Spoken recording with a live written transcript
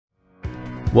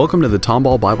Welcome to the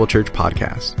Tomball Bible Church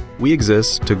podcast. We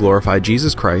exist to glorify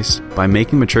Jesus Christ by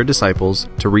making mature disciples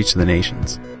to reach the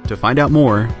nations. To find out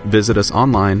more, visit us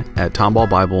online at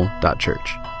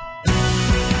tomballbible.church.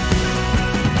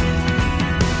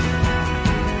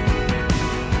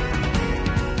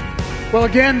 Well,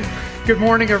 again, good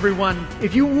morning, everyone.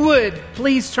 If you would,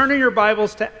 please turn in your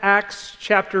Bibles to Acts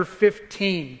chapter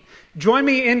 15. Join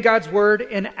me in God's Word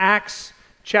in Acts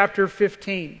chapter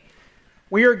 15.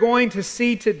 We are going to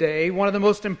see today one of the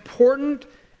most important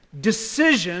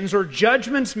decisions or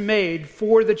judgments made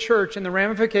for the church and the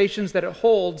ramifications that it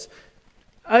holds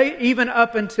even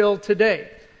up until today.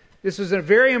 This is a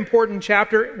very important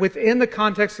chapter within the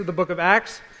context of the book of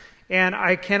Acts, and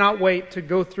I cannot wait to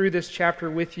go through this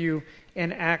chapter with you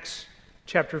in Acts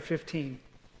chapter 15.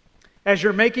 As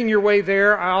you're making your way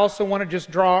there, I also want to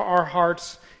just draw our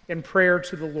hearts in prayer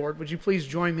to the Lord. Would you please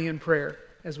join me in prayer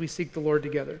as we seek the Lord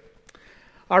together?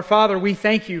 Our Father, we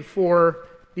thank you for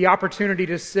the opportunity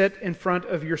to sit in front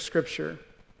of your Scripture.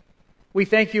 We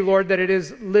thank you, Lord, that it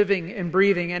is living and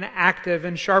breathing and active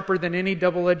and sharper than any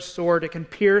double-edged sword. It can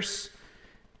pierce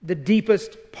the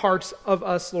deepest parts of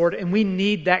us, Lord, and we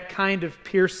need that kind of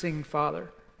piercing, Father.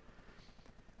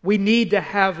 We need to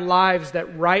have lives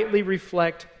that rightly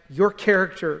reflect your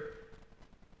character.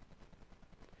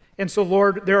 And so,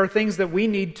 Lord, there are things that we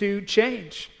need to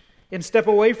change and step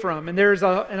away from. And there's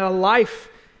a life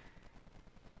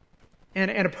and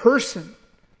a person,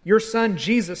 your Son,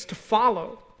 Jesus, to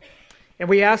follow. And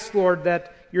we ask, Lord,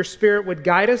 that your Spirit would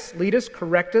guide us, lead us,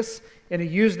 correct us, and to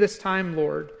use this time,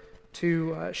 Lord,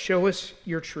 to show us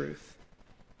your truth.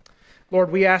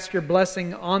 Lord, we ask your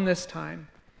blessing on this time.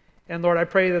 And Lord, I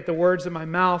pray that the words of my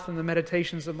mouth and the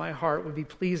meditations of my heart would be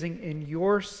pleasing in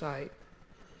your sight.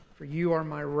 For you are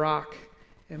my rock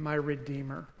and my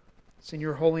Redeemer. It's in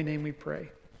your holy name we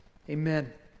pray.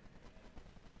 Amen.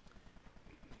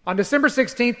 On December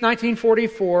 16th,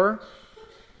 1944,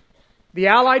 the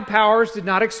Allied powers did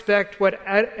not expect what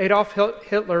Adolf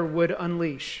Hitler would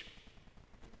unleash.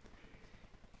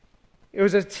 It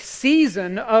was a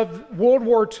season of World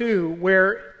War II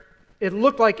where it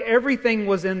looked like everything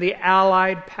was in the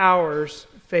Allied powers'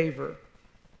 favor.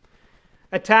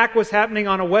 Attack was happening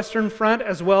on a Western front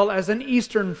as well as an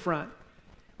Eastern front,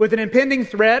 with an impending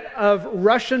threat of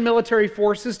Russian military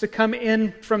forces to come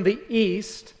in from the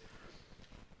east.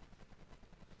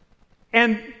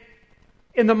 And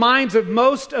in the minds of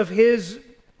most of his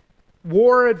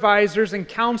war advisors and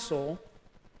counsel,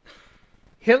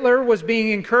 Hitler was being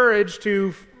encouraged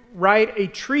to write a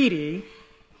treaty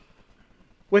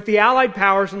with the Allied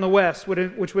powers in the West,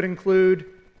 which would include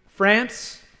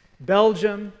France,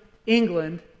 Belgium,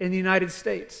 England, and the United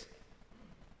States.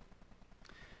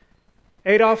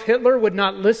 Adolf Hitler would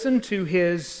not listen to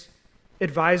his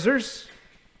advisors,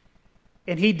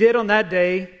 and he did on that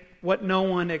day what no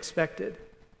one expected.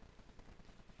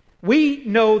 We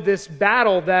know this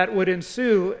battle that would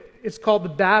ensue. It's called the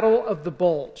Battle of the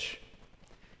Bulge.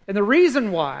 And the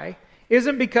reason why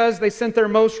isn't because they sent their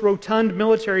most rotund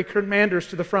military commanders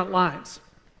to the front lines.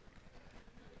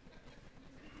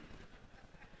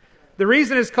 The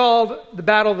reason it's called the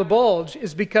Battle of the Bulge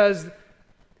is because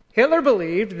Hitler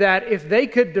believed that if they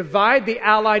could divide the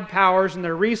Allied powers and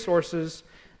their resources,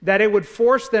 that it would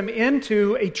force them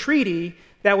into a treaty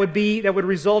that would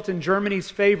result in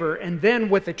Germany's favor. And then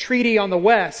with a treaty on the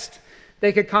West,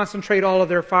 they could concentrate all of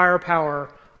their firepower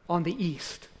on the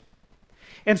East.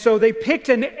 And so they picked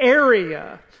an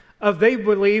area they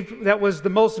believed that was the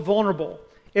most vulnerable.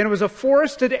 And it was a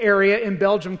forested area in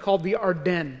Belgium called the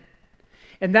Ardennes.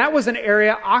 And that was an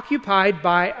area occupied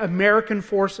by American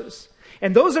forces.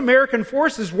 And those American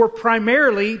forces were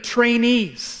primarily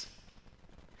trainees.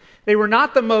 They were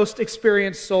not the most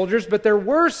experienced soldiers, but there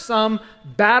were some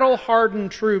battle-hardened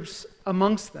troops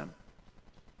amongst them.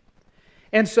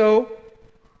 And so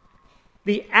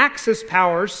the Axis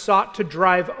powers sought to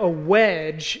drive a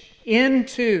wedge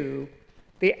into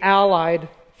the Allied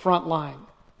front line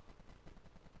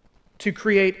to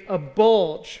create a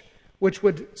bulge which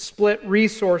would split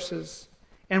resources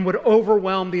and would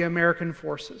overwhelm the American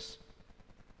forces.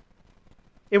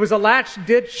 It was a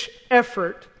last-ditch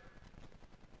effort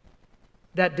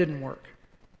that didn't work.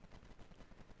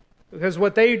 Because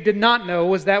what they did not know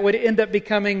was that would end up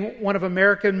becoming one of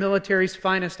American military's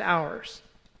finest hours,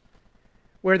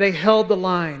 where they held the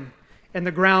line and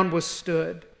the ground was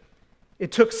stood.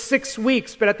 It took 6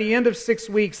 weeks, but at the end of 6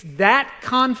 weeks, that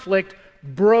conflict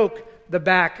broke the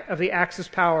back of the Axis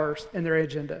powers and their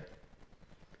agenda.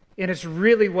 And it's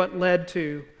really what led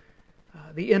to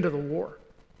the end of the war.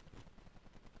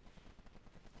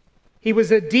 He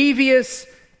was a devious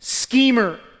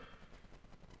schemer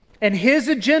And his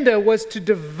agenda was to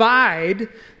divide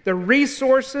the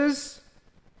resources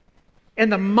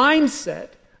and the mindset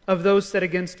of those set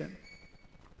against him.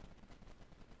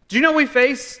 Do you know we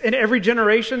face in every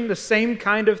generation the same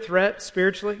kind of threat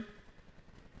spiritually?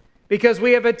 Because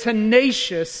we have a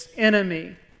tenacious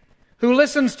enemy who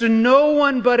listens to no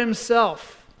one but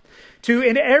himself, to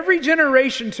in every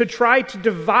generation to try to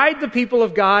divide the people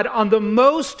of God on the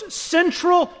most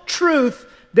central truth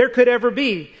there could ever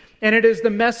be, and it is the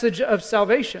message of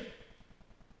salvation.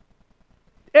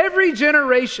 Every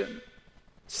generation,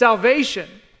 salvation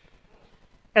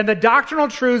and the doctrinal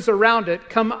truths around it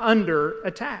come under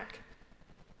attack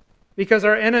because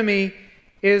our enemy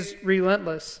is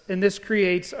relentless, and this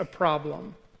creates a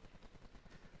problem.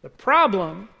 The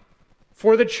problem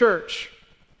for the church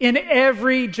in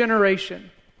every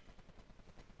generation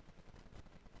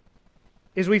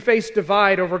is we face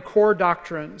divide over core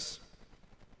doctrines,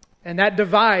 and that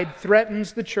divide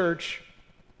threatens the church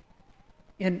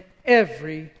in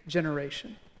every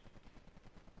generation.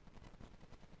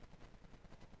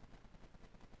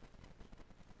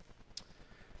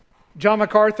 John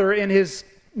MacArthur, in his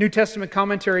New Testament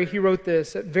commentary, he wrote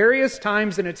this: "At various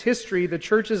times in its history, the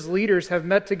church's leaders have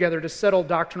met together to settle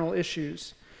doctrinal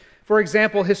issues. For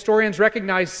example, historians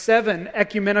recognize 7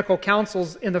 ecumenical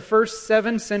councils in the first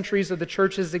 7 centuries of the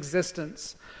church's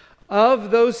existence.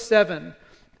 Of those 7,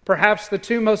 perhaps the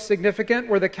 2 most significant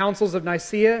were the councils of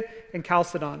Nicaea and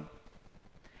Chalcedon.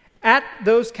 At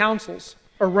those councils,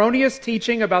 erroneous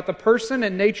teaching about the person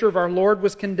and nature of our Lord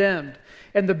was condemned,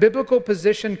 and the biblical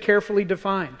position carefully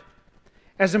defined.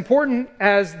 As important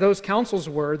as those councils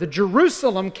were, the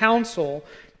Jerusalem Council,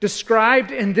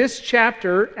 described in this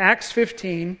chapter, Acts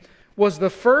 15, was the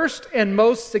first and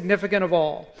most significant of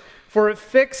all, for it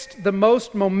fixed the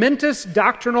most momentous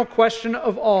doctrinal question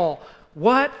of all: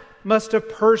 what must a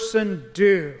person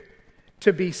do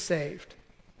to be saved?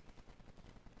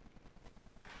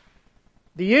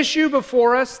 The issue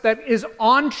before us that is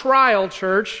on trial,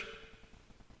 church,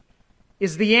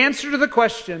 is the answer to the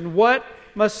question, what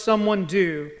must someone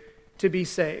do to be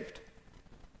saved?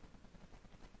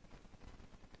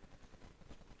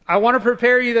 I want to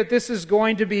prepare you that this is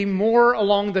going to be more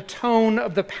along the tone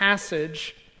of the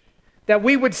passage, that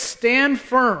we would stand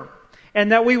firm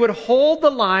and that we would hold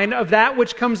the line of that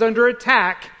which comes under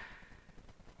attack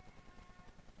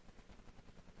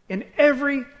in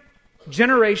every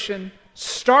generation,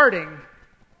 starting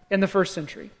in the first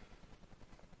century.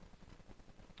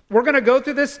 We're going to go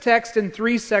through this text in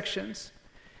 3 sections.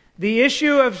 The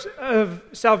issue of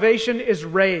salvation is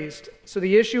raised. So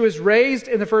the issue is raised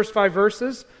in the first 5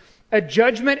 verses. A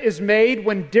judgment is made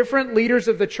when different leaders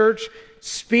of the church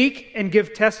speak and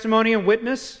give testimony and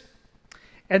witness.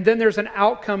 And then there's an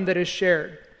outcome that is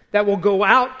shared that will go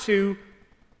out to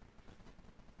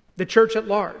the church at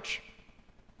large.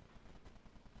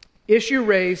 Issue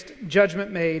raised,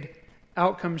 judgment made,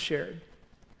 outcome shared.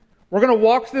 We're going to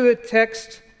walk through the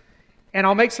text, and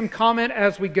I'll make some comment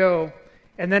as we go,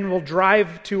 and then we'll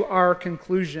drive to our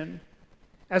conclusion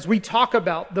as we talk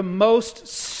about the most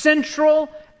central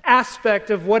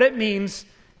aspect of what it means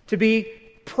to be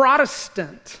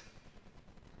Protestant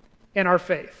in our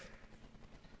faith.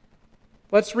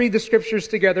 Let's read the scriptures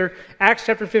together. Acts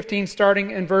chapter 15,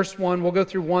 starting in verse 1. We'll go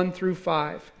through 1 through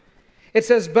 5. It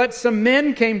says, "But some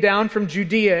men came down from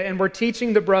Judea and were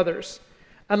teaching the brothers,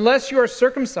 'Unless you are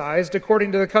circumcised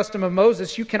according to the custom of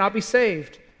Moses, you cannot be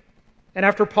saved.' And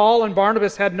after Paul and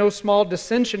Barnabas had no small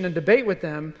dissension and debate with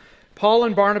them, Paul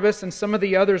and Barnabas and some of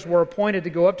the others were appointed to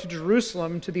go up to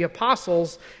Jerusalem to the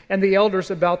apostles and the elders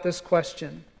about this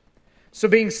question. So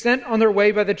being sent on their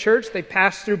way by the church, they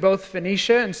passed through both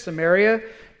Phoenicia and Samaria,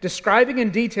 describing in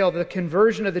detail the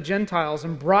conversion of the Gentiles,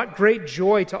 and brought great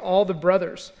joy to all the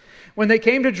brothers. When they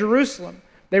came to Jerusalem,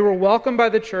 they were welcomed by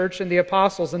the church and the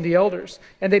apostles and the elders,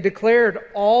 and they declared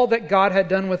all that God had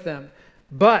done with them.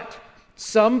 But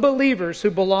some believers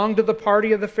who belonged to the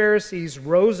party of the Pharisees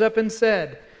rose up and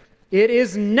said, 'It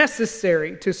is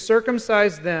necessary to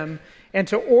circumcise them and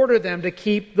to order them to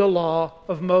keep the law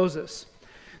of Moses.'"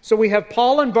 So we have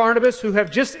Paul and Barnabas who have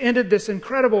just ended this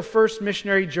incredible first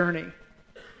missionary journey.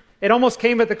 It almost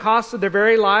came at the cost of their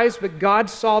very lives, but God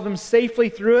saw them safely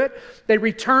through it. They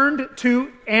returned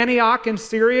to Antioch in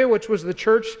Syria, which was the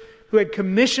church who had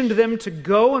commissioned them to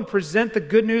go and present the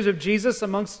good news of Jesus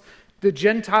amongst the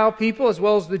Gentile people as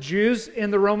well as the Jews in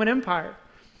the Roman Empire.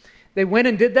 They went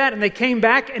and did that, and they came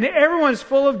back, and everyone's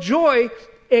full of joy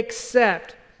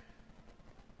except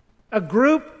a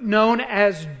group known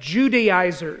as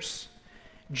Judaizers.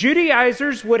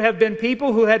 Judaizers would have been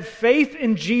people who had faith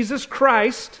in Jesus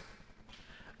Christ,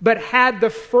 but had the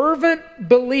fervent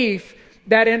belief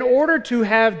that in order to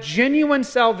have genuine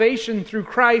salvation through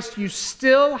Christ, you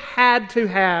still had to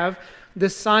have the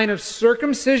sign of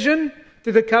circumcision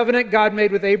through the covenant God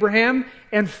made with Abraham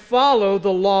and follow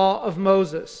the law of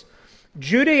Moses.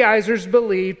 Judaizers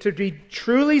believed to be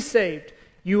truly saved,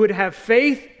 you would have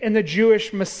faith in the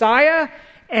Jewish Messiah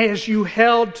as you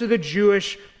held to the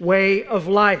Jewish way of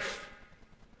life.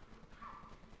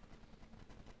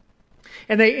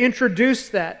 And they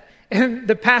introduced that. And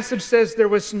the passage says there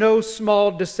was no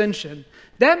small dissension.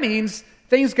 That means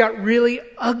things got really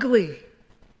ugly.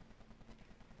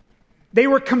 They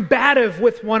were combative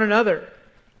with one another.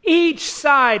 Each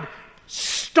side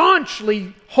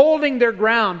staunchly holding their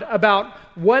ground about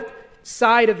what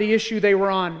side of the issue they were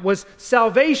on. Was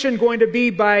salvation going to be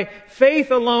by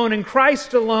faith alone in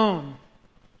Christ alone,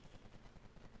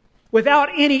 without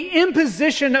any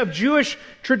imposition of Jewish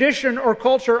tradition or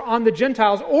culture on the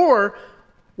Gentiles? Or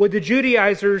would the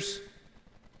Judaizers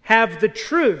have the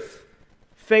truth,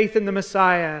 faith in the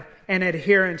Messiah, and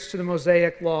adherence to the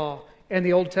Mosaic law and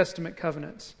the Old Testament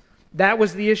covenants? That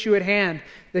was the issue at hand.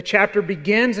 The chapter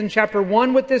begins in chapter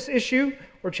 1 with this issue,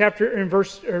 or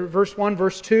verse 1,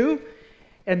 verse 2,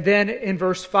 and then in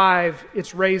verse 5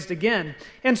 it's raised again.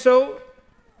 And so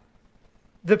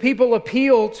the people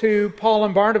appeal to Paul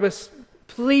and Barnabas,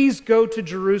 please go to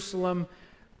Jerusalem.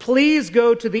 Please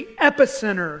go to the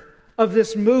epicenter of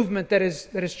this movement that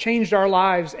has changed our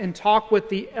lives and talk with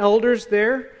the elders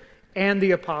there and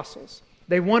the apostles.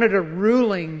 They wanted a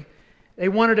ruling, they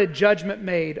wanted a judgment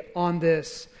made on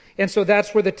this. And so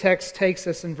that's where the text takes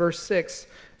us in verse 6.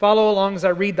 Follow along as I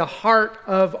read the heart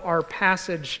of our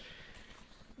passage,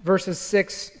 verses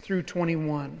 6 through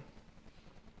 21.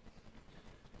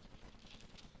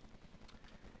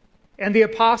 And the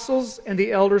apostles and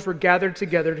the elders were gathered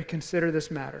together to consider this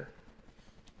matter.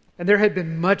 And there had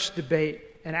been much debate.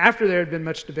 And after there had been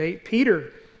much debate,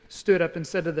 Peter stood up and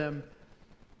said to them,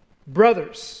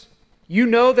 "Brothers, you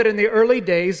know that in the early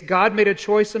days God made a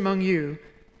choice among you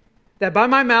that by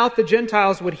my mouth the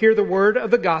Gentiles would hear the word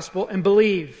of the gospel and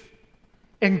believe.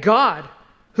 And God,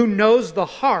 who knows the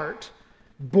heart,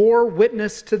 bore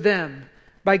witness to them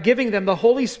by giving them the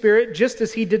Holy Spirit just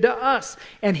as He did to us.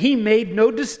 And He made no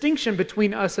distinction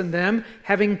between us and them,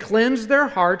 having cleansed their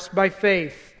hearts by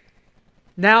faith.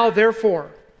 Now, therefore,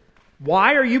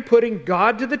 why are you putting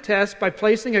God to the test by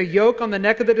placing a yoke on the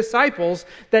neck of the disciples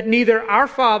that neither our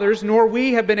fathers nor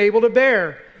we have been able to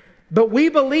bear? But we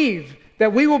believe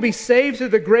that we will be saved through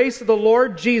the grace of the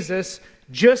Lord Jesus,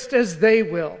 just as they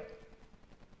will."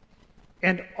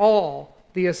 And all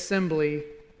the assembly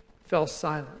fell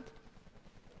silent.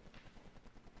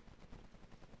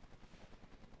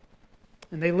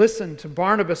 And they listened to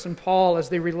Barnabas and Paul as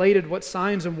they related what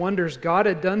signs and wonders God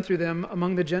had done through them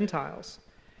among the Gentiles.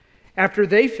 After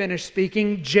they finished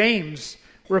speaking, James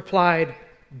replied,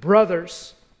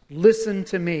 "Brothers, listen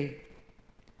to me.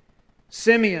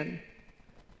 Simeon,"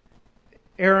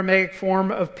 Aramaic form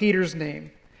of Peter's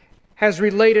name, "has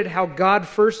related how God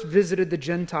first visited the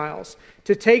Gentiles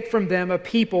to take from them a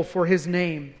people for His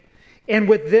name. And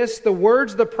with this, the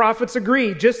words of the prophets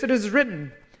agree, just as it is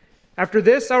written, 'After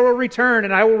this I will return,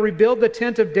 and I will rebuild the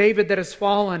tent of David that has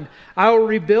fallen. I will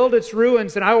rebuild its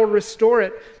ruins, and I will restore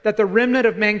it, that the remnant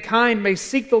of mankind may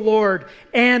seek the Lord,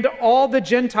 and all the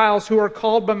Gentiles who are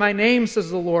called by my name, says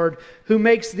the Lord, who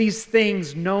makes these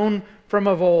things known from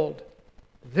of old.'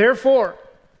 Therefore,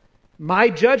 my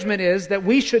judgment is that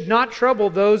we should not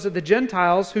trouble those of the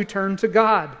Gentiles who turn to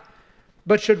God,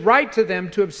 but should write to them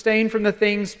to abstain from the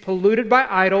things polluted by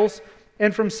idols,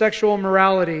 and from sexual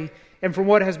immorality, and from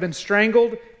what has been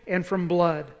strangled, and from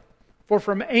blood. For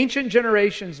from ancient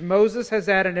generations Moses has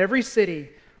had in every city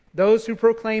those who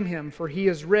proclaim Him, for He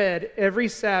is read every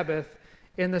Sabbath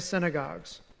in the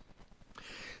synagogues."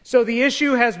 So the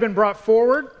issue has been brought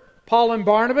forward. Paul and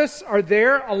Barnabas are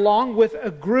there along with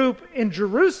a group in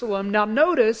Jerusalem. Now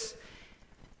notice,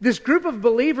 this group of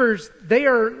believers, they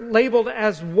are labeled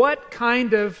as what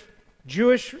kind of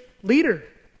Jewish leader?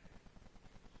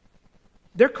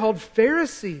 They're called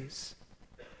Pharisees.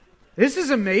 This is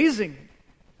amazing.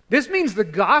 This means the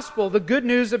gospel, the good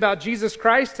news about Jesus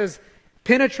Christ, has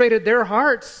penetrated their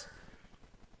hearts.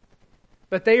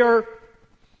 But they are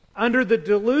under the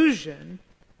delusion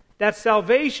that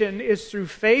salvation is through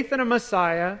faith in a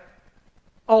Messiah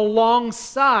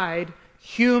alongside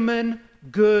human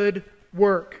good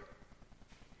work.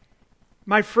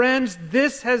 My friends,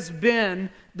 this has been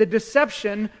the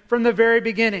deception from the very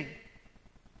beginning.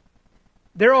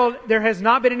 There has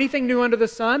not been anything new under the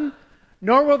sun,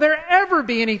 nor will there ever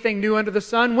be anything new under the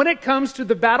sun when it comes to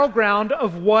the battleground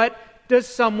of what does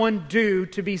someone do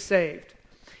to be saved.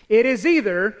 It is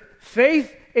either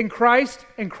faith in Christ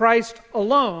and Christ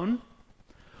alone,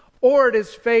 or it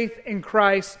is faith in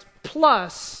Christ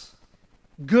plus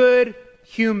good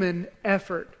human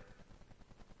effort.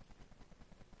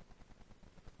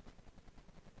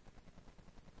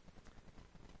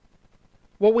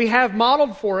 What we have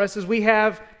modeled for us is we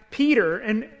have Peter,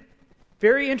 and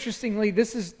very interestingly,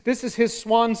 this is his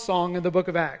swan song in the book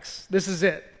of Acts. This is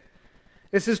it.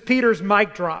 This is Peter's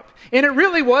mic drop. And it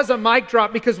really was a mic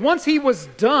drop, because once he was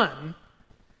done,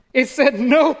 it said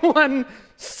no one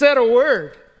said a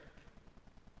word.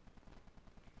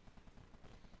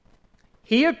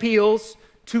 He appeals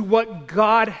to what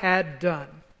God had done.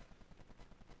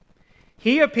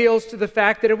 He appeals to the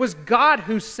fact that it was God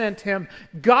who sent him,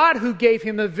 God who gave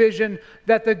him a vision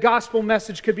that the gospel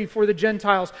message could be for the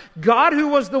Gentiles, God who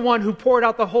was the one who poured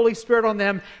out the Holy Spirit on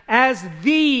them as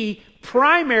the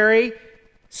primary,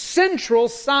 central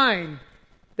sign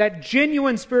that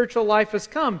genuine spiritual life has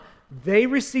come. They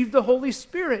received the Holy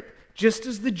Spirit, just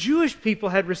as the Jewish people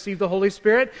had received the Holy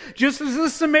Spirit, just as the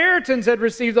Samaritans had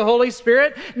received the Holy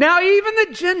Spirit. Now even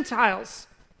the Gentiles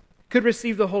could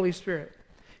receive the Holy Spirit.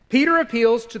 Peter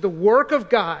appeals to the work of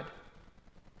God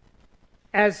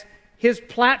as his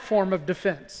platform of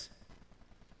defense.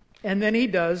 And then he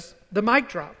does the mic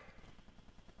drop.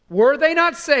 Were they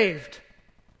not saved,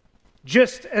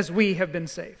 just as we have been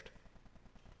saved?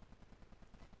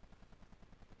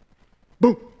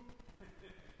 Boom.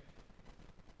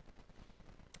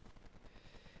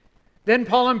 Then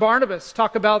Paul and Barnabas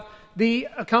talk about the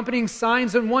accompanying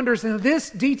signs and wonders. And this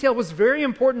detail was very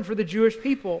important for the Jewish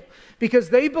people, because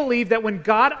they believed that when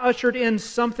God ushered in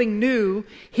something new,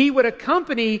 he would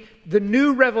accompany the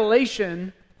new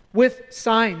revelation with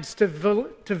signs to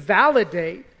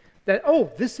validate that,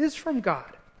 oh, this is from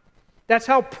God. That's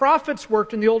how prophets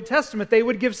worked in the Old Testament. They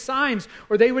would give signs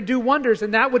or they would do wonders,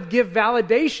 and that would give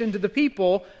validation to the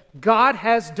people. God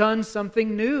has done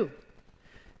something new.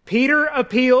 Peter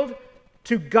appealed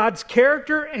to God's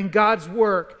character and God's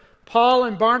work. Paul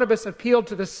and Barnabas appealed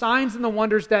to the signs and the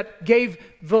wonders that gave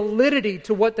validity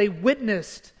to what they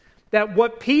witnessed, that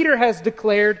what Peter has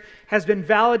declared has been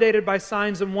validated by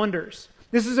signs and wonders.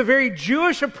 This is a very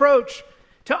Jewish approach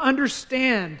to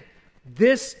understand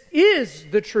this is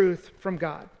the truth from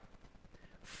God.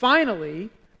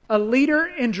 Finally, a leader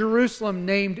in Jerusalem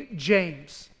named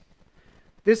James.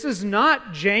 This is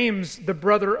not James, the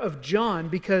brother of John,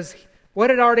 because what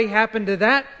had already happened to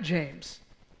that James?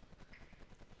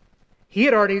 He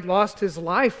had already lost his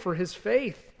life for his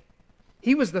faith.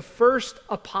 He was the first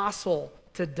apostle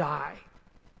to die.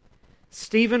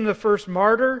 Stephen, the first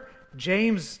martyr.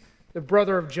 James, the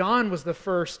brother of John, was the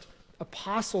first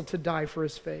apostle to die for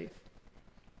his faith.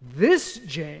 This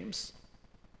James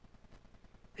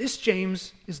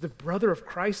is the brother of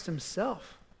Christ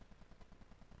himself.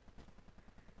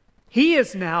 He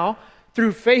is now,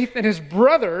 through faith in his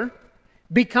brother,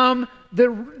 become the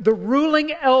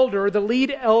ruling elder, the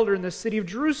lead elder in the city of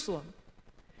Jerusalem.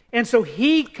 And so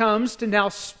he comes to now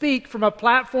speak from a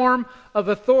platform of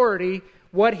authority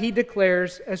what he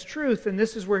declares as truth. And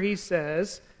this is where he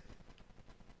says,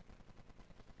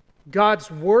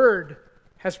 God's word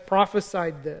has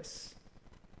prophesied this.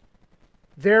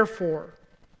 Therefore,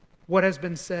 what has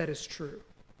been said is true.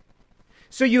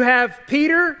 So you have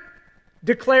Peter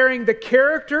declaring the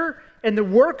character and the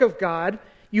work of God.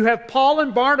 You have Paul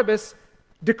and Barnabas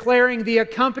declaring the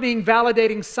accompanying,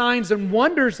 validating signs and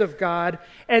wonders of God.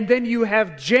 And then you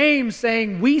have James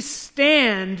saying, we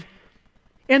stand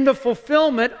in the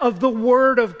fulfillment of the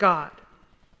Word of God.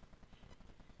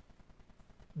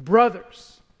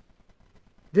 Brothers,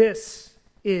 this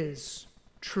is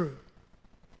true.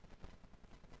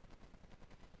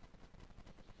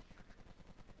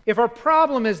 If our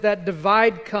problem is that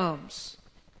divide comes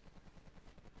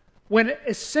when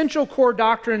essential core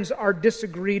doctrines are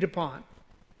disagreed upon,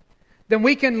 then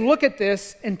we can look at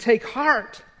this and take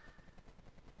heart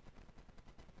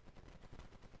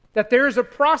that there is a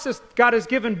process God has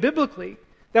given biblically,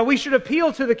 that we should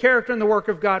appeal to the character and the work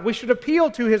of God. We should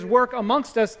appeal to His work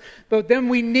amongst us, but then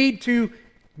we need to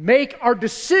make our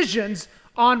decisions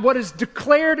on what is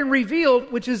declared and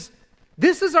revealed, which is,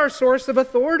 this is our source of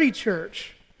authority,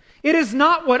 church. It is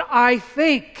not what I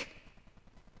think.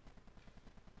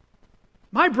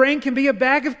 My brain can be a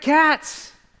bag of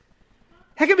cats.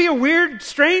 That can be a weird,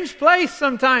 strange place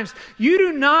sometimes. You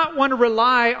do not want to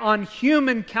rely on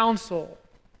human counsel.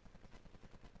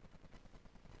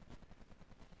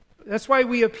 That's why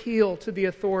we appeal to the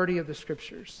authority of the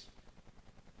Scriptures.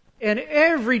 And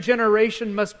every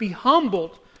generation must be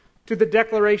humbled to the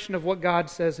declaration of what God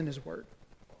says in His Word.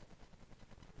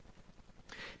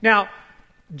 Now,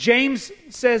 James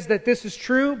says that this is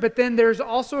true, but then there's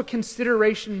also a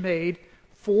consideration made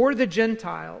for the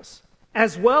Gentiles,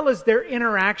 as well as their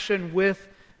interaction with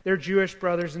their Jewish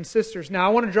brothers and sisters. Now, I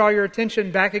want to draw your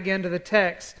attention back again to the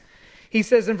text. He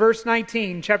says in verse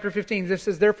 19, chapter 15, this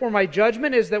says, "Therefore my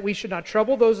judgment is that we should not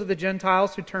trouble those of the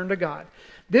Gentiles who turn to God."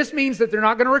 This means that they're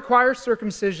not going to require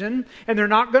circumcision, and they're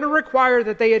not going to require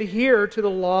that they adhere to the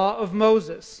law of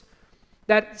Moses.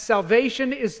 That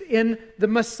salvation is in the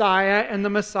Messiah, and the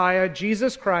Messiah,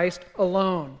 Jesus Christ,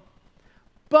 alone.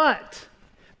 But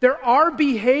there are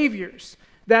behaviors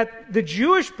that the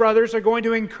Jewish brothers are going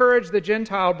to encourage the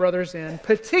Gentile brothers in,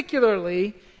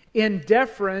 particularly in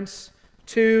deference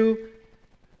to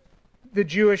the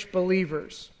Jewish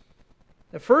believers.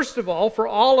 Now, first of all, for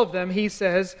all of them, he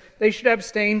says they should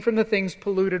abstain from the things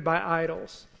polluted by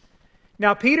idols.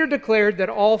 Now, Peter declared that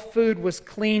all food was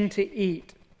clean to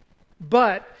eat.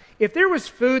 But if there was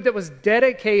food that was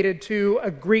dedicated to a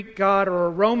Greek god or a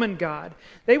Roman god,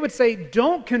 they would say,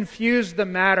 don't confuse the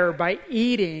matter by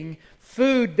eating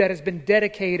food that has been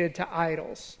dedicated to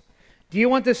idols. Do you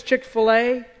want this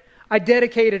Chick-fil-A? I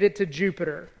dedicated it to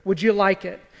Jupiter. Would you like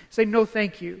it? Say, no,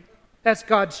 thank you. That's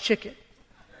God's chicken.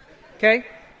 Okay?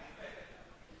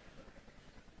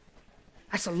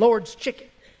 That's the Lord's chicken.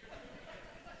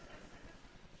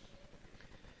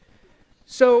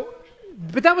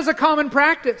 But that was a common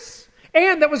practice.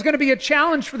 And that was going to be a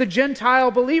challenge for the Gentile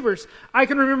believers. I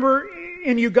can remember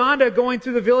in Uganda going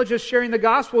through the villages sharing the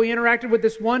gospel. We interacted with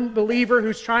this one believer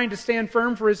who's trying to stand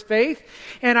firm for his faith.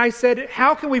 And I said,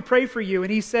 how can we pray for you?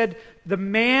 And he said, the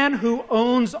man who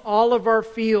owns all of our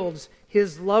fields,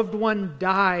 his loved one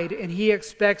died, and he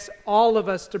expects all of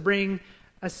us to bring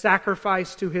a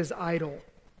sacrifice to his idol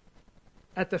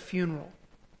at the funeral.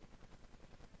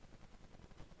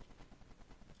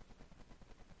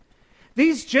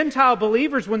 These Gentile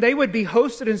believers, when they would be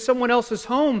hosted in someone else's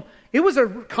home, it was a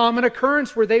common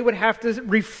occurrence where they would have to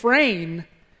refrain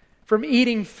from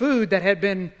eating food that had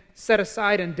been set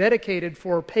aside and dedicated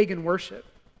for pagan worship.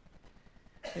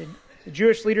 And the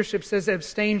Jewish leadership says,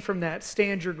 abstain from that,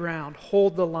 stand your ground,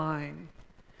 hold the line.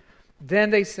 Then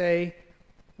they say,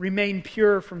 remain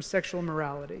pure from sexual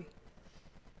immorality.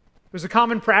 It was a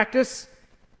common practice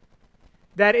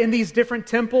that in these different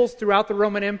temples throughout the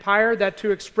Roman Empire, that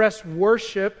to express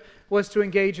worship was to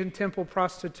engage in temple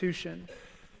prostitution.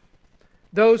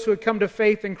 Those who had come to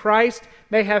faith in Christ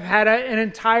may have had an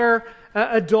entire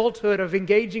adulthood of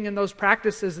engaging in those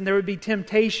practices, and there would be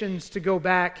temptations to go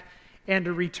back and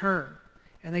to return.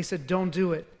 And they said, don't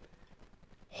do it.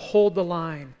 Hold the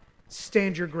line.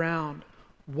 Stand your ground.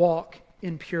 Walk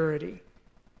in purity.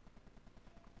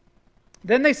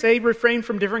 Then they say, refrain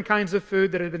from different kinds of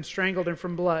food that have been strangled and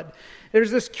from blood. There's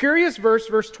this curious verse,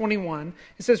 verse 21.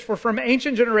 It says, for from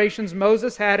ancient generations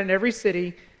Moses had in every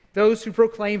city those who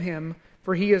proclaim him,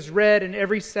 for he is read in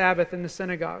every Sabbath in the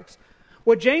synagogues.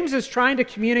 What James is trying to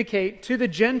communicate to the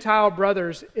Gentile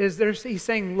brothers is he's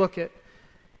saying, look it,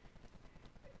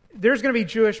 there's going to be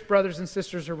Jewish brothers and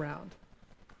sisters around.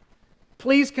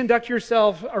 Please conduct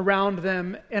yourself around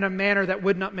them in a manner that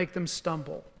would not make them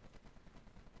stumble.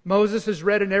 Moses is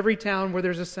read in every town where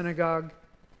there's a synagogue.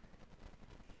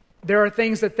 There are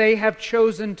things that they have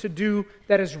chosen to do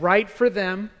that is right for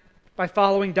them by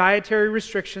following dietary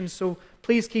restrictions, so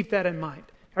please keep that in mind.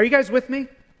 Are you guys with me?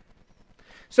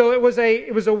 So it was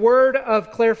a word of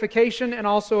clarification and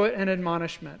also an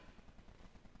admonishment.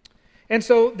 And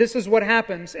so this is what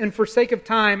happens. And for sake of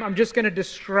time, I'm just going to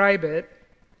describe it.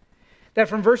 That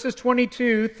from verses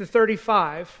 22 to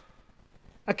 35,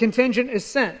 a contingent is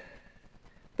sent.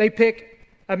 They pick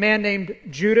a man named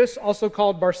Judas, also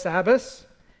called Barsabbas,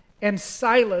 and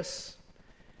Silas.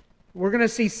 We're going to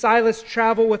see Silas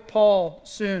travel with Paul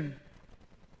soon.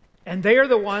 And they are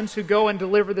the ones who go and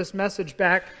deliver this message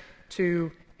back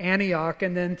to Antioch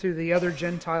and then to the other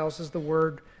Gentiles as the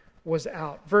word was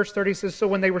out. Verse 30 says, so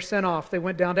when they were sent off, they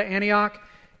went down to Antioch,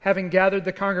 having gathered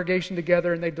the congregation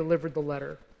together, and they delivered the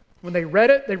letter. When they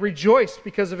read it, they rejoiced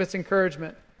because of its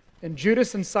encouragement. And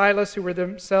Judas and Silas, who were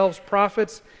themselves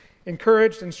prophets,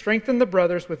 encouraged and strengthened the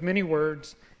brothers with many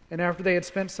words. And after they had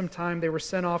spent some time, they were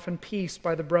sent off in peace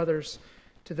by the brothers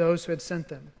to those who had sent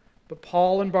them. But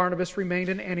Paul and Barnabas remained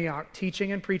in Antioch,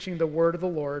 teaching and preaching the word of the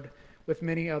Lord with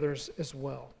many others as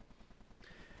well.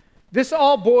 This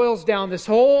all boils down, this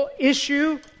whole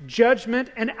issue, judgment,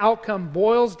 and outcome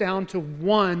boils down to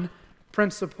one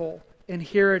principle. And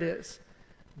here it is.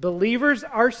 Believers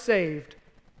are saved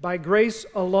by grace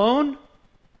alone,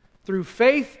 through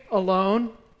faith alone,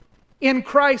 in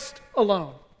Christ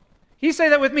alone. Can you say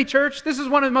that with me, church? This is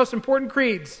one of the most important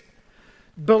creeds.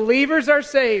 Believers are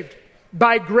saved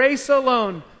by grace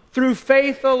alone, through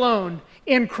faith alone,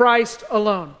 in Christ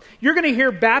alone. You're going to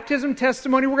hear baptism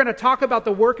testimony. We're going to talk about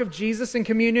the work of Jesus in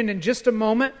communion in just a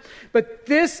moment. But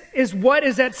this is what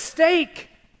is at stake.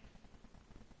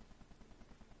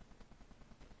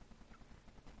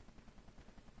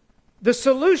 The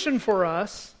solution for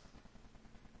us,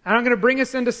 and I'm going to bring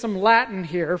us into some Latin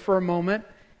here for a moment,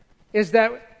 is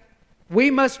that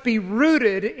we must be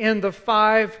rooted in the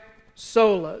 5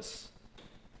 solas,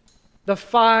 the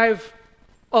 5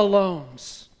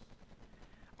 alones.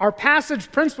 Our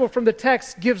passage principle from the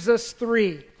text gives us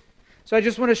 3. So I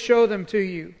just want to show them to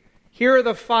you. Here are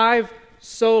the 5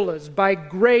 solas. By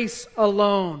grace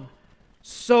alone,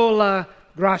 sola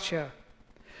gratia.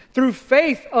 Through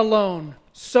faith alone,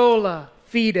 sola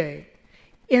fide.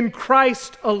 In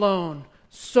Christ alone,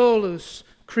 solus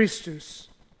Christus.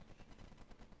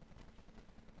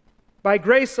 By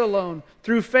grace alone,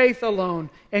 through faith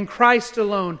alone, in Christ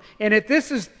alone. And if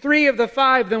this is 3 of the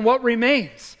 5, then what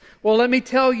remains? Well, let me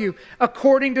tell you,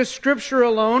 according to Scripture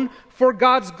alone, for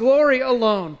God's glory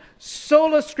alone.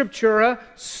 Sola Scriptura,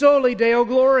 soli Deo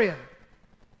Gloria.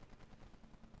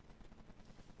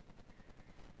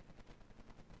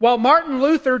 While Martin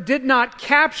Luther did not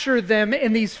capture them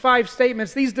in these 5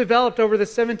 statements, these developed over the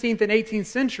 17th and 18th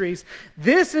centuries,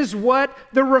 this is what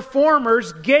the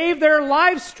Reformers gave their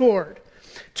lives toward.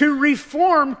 To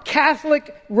reform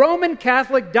Roman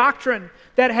Catholic doctrine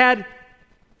that had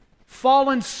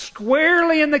fallen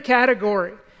squarely in the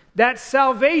category that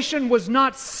salvation was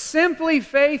not simply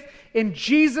faith in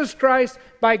Jesus Christ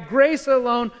by grace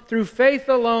alone, through faith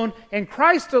alone, and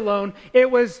Christ alone. It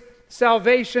was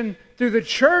salvation through the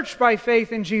church by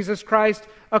faith in Jesus Christ,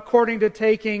 according to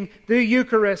taking the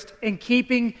Eucharist and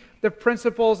keeping the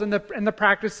principles and the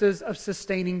practices of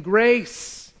sustaining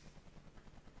grace.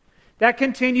 That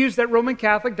continues, that Roman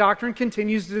Catholic doctrine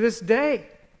continues to this day.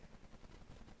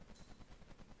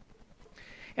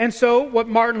 And so what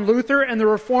Martin Luther and the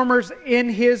Reformers in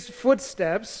his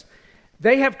footsteps,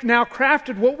 they have now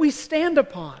crafted what we stand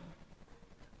upon.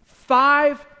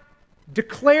 5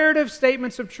 declarative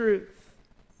statements of truth.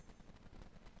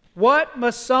 What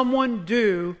must someone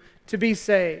do to be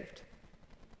saved?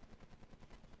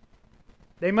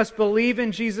 They must believe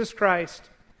in Jesus Christ,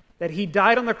 that He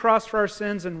died on the cross for our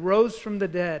sins and rose from the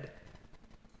dead,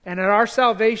 and that our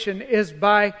salvation is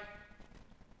by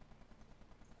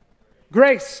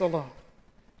grace alone,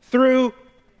 through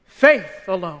faith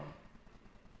alone,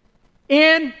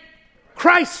 in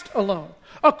Christ alone,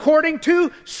 according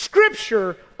to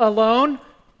Scripture alone,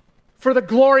 for the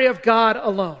glory of God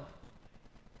alone.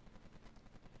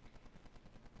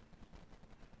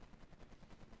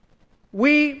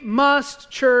 We must,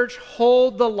 church,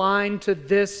 hold the line to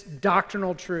this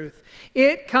doctrinal truth.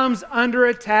 It comes under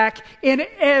attack in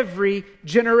every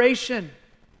generation.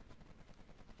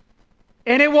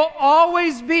 And it will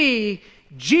always be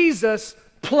Jesus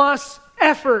plus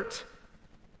effort.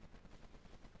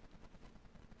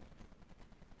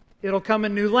 It'll come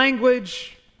in new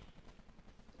language.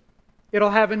 It'll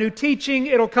have a new teaching.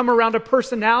 It'll come around a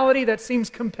personality that seems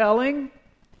compelling.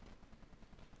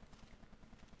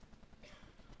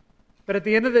 But at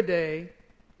the end of the day,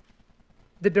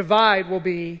 the divide will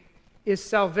be, is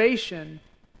salvation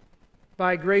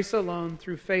by grace alone,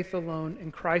 through faith alone,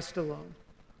 in Christ alone?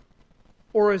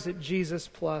 Or is it Jesus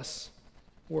plus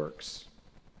works?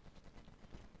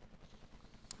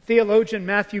 Theologian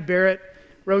Matthew Barrett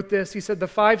wrote this. He said, the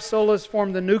 5 solas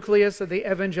form the nucleus of the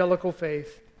evangelical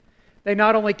faith. They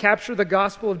not only capture the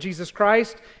gospel of Jesus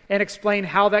Christ and explain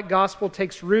how that gospel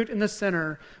takes root in the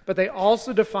sinner, but they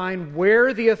also define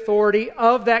where the authority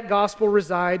of that gospel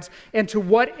resides and to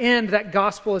what end that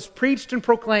gospel is preached and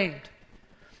proclaimed.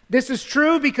 This is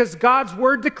true because God's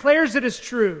word declares it is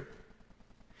true.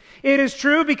 It is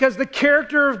true because the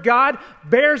character of God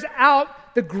bears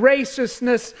out the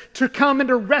graciousness to come and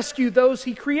to rescue those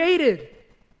He created.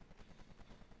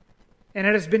 And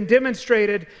it has been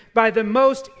demonstrated by the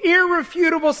most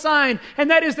irrefutable sign, and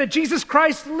that is that Jesus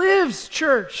Christ lives,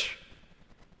 church.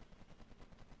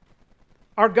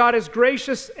 Our God is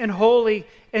gracious and holy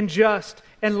and just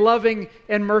and loving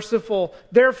and merciful.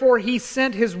 Therefore, He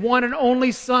sent His one and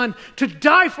only Son to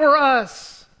die for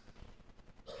us.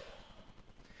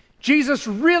 Jesus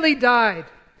really died.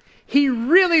 He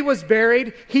really was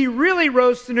buried. He really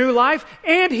rose to new life,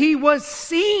 and He was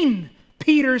seen,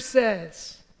 Peter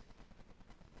says.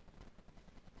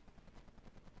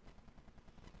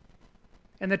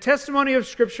 And the testimony of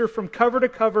Scripture from cover to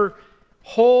cover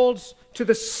holds to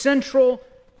the central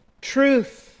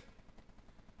truth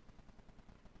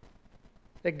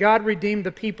that God redeemed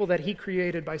the people that He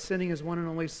created by sending His one and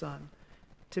only Son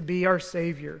to be our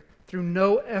Savior through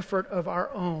no effort of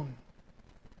our own,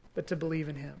 but to believe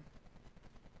in Him.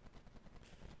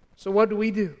 So what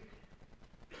do?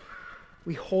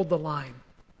 We hold the line.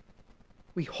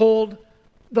 We hold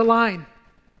the line.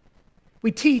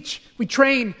 We teach, we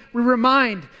train, we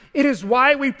remind. It is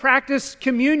why we practice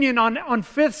communion on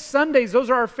fifth Sundays.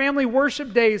 Those are our family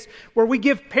worship days where we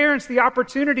give parents the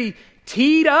opportunity,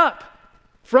 teed up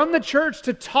from the church,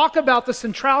 to talk about the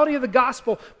centrality of the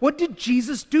gospel. What did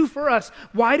Jesus do for us?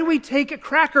 Why do we take a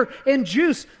cracker and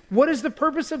juice? What is the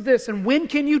purpose of this? And when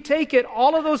can you take it?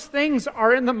 All of those things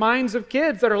are in the minds of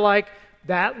kids that are like,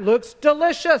 that looks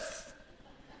delicious.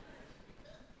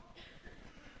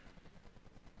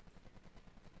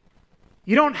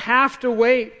 You don't have to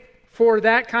wait for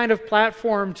that kind of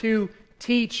platform to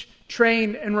teach,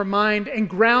 train, and remind and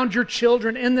ground your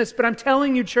children in this. But I'm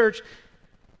telling you, church,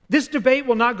 this debate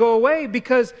will not go away,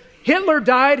 because Hitler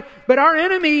died, but our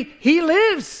enemy, he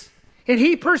lives and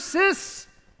he persists.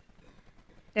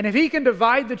 And if he can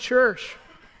divide the church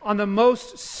on the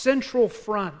most central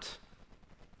front,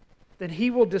 then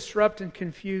he will disrupt and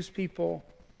confuse people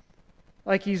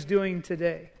like he's doing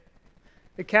today.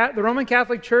 The Roman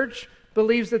Catholic Church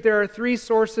believes that there are three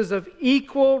sources of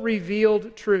equal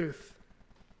revealed truth: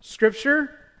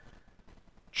 Scripture,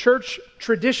 church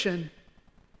tradition,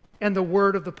 and the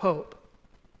word of the Pope.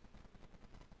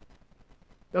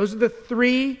 Those are the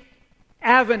three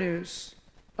avenues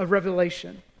of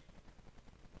revelation.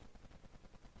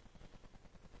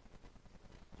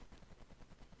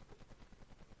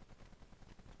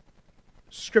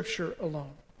 Scripture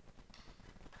alone.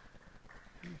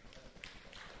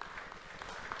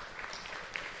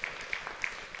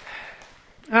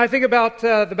 I think about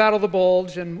the Battle of the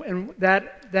Bulge and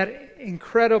that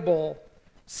incredible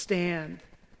stand.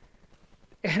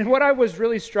 And what I was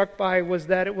really struck by was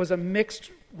that it was a mixed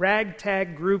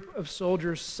ragtag group of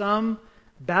soldiers, some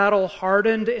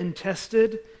battle-hardened and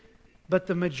tested, but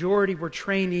the majority were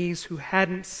trainees who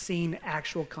hadn't seen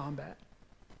actual combat.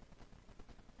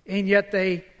 And yet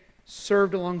they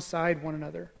served alongside one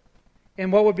another.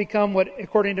 And what would become what,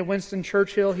 according to Winston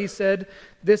Churchill, he said,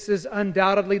 this is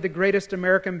undoubtedly the greatest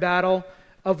American battle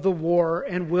of the war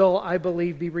and will, I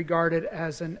believe, be regarded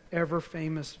as an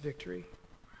ever-famous victory.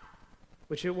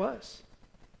 Which it was.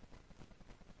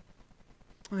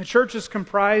 And the church is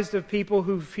comprised of people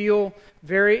who feel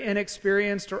very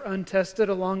inexperienced or untested,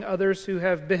 along others who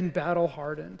have been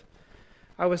battle-hardened.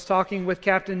 I was talking with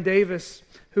Captain Davis,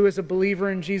 who is a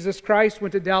believer in Jesus Christ,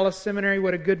 went to Dallas Seminary.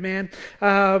 What a good man.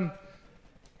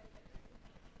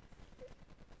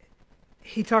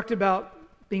 He talked about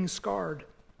being scarred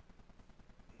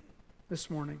this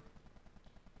morning.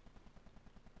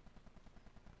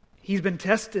 He's been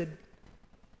tested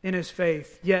in his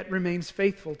faith, yet remains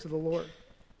faithful to the Lord.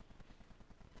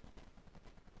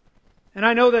 And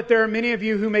I know that there are many of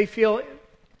you who may feel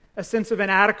a sense of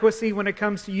inadequacy when it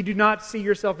comes to you do not see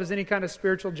yourself as any kind of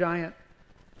spiritual giant.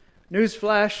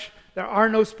 Newsflash, there are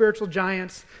no spiritual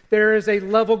giants. There is a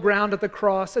level ground at the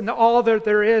cross, and all that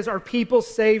there is are people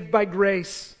saved by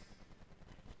grace.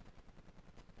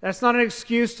 That's not an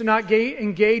excuse to not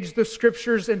engage the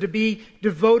Scriptures and to be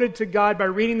devoted to God by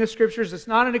reading the Scriptures. It's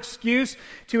not an excuse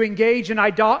to engage in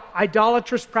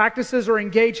idolatrous practices or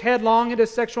engage headlong into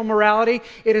sexual morality.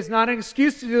 It is not an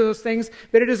excuse to do those things,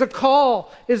 but it is a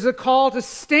call. It is a call to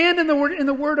stand in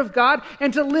the Word of God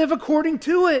and to live according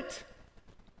to it.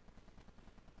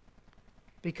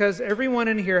 Because everyone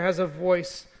in here has a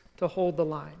voice to hold the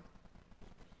line,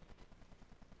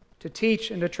 to teach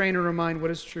and to train and remind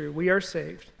what is true. We are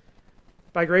saved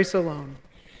by grace alone,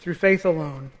 through faith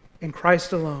alone, in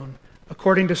Christ alone,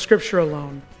 according to Scripture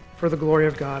alone, for the glory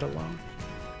of God alone.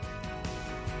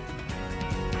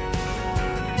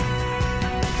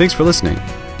 Thanks for listening.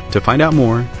 To find out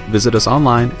more, visit us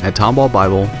online at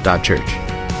tomballbible.church.